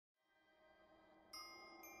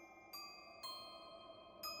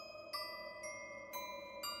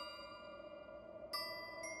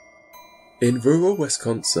In rural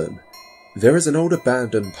Wisconsin, there is an old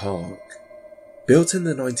abandoned park. Built in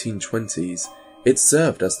the 1920s, it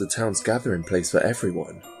served as the town's gathering place for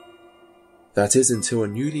everyone. That is until a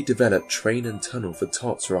newly developed train and tunnel for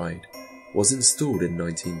tots ride was installed in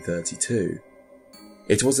 1932.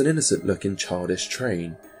 It was an innocent-looking childish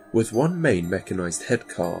train with one main mechanized head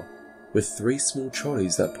car with 3 small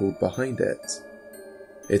trolleys that pulled behind it.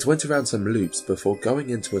 It went around some loops before going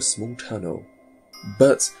into a small tunnel.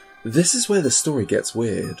 But this is where the story gets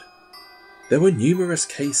weird. There were numerous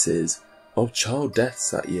cases of child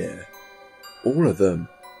deaths that year, all of them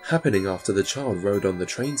happening after the child rode on the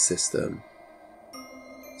train system.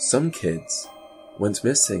 Some kids went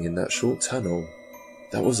missing in that short tunnel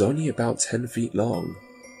that was only about 10 feet long,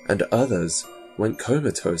 and others went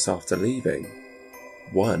comatose after leaving.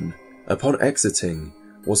 One, upon exiting,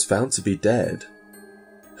 was found to be dead.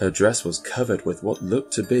 Her dress was covered with what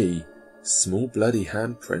looked to be small bloody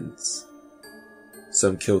handprints.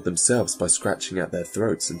 Some killed themselves by scratching at their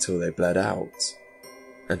throats until they bled out,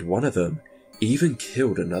 and one of them even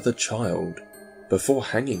killed another child before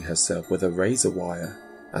hanging herself with a razor wire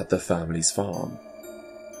at the family's farm.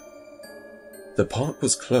 The park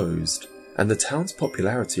was closed, and the town's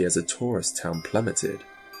popularity as a tourist town plummeted.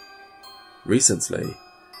 Recently,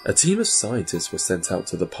 a team of scientists was sent out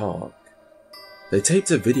to the park. They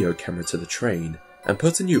taped a video camera to the train and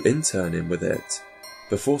put a new intern in with it,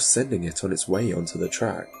 before sending it on its way onto the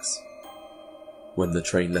tracks. When the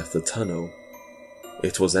train left the tunnel,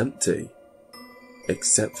 it was empty,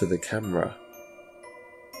 except for the camera.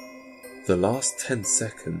 The last 10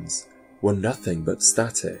 seconds were nothing but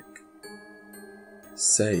static,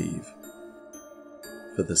 save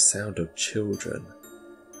for the sound of children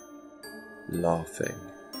laughing.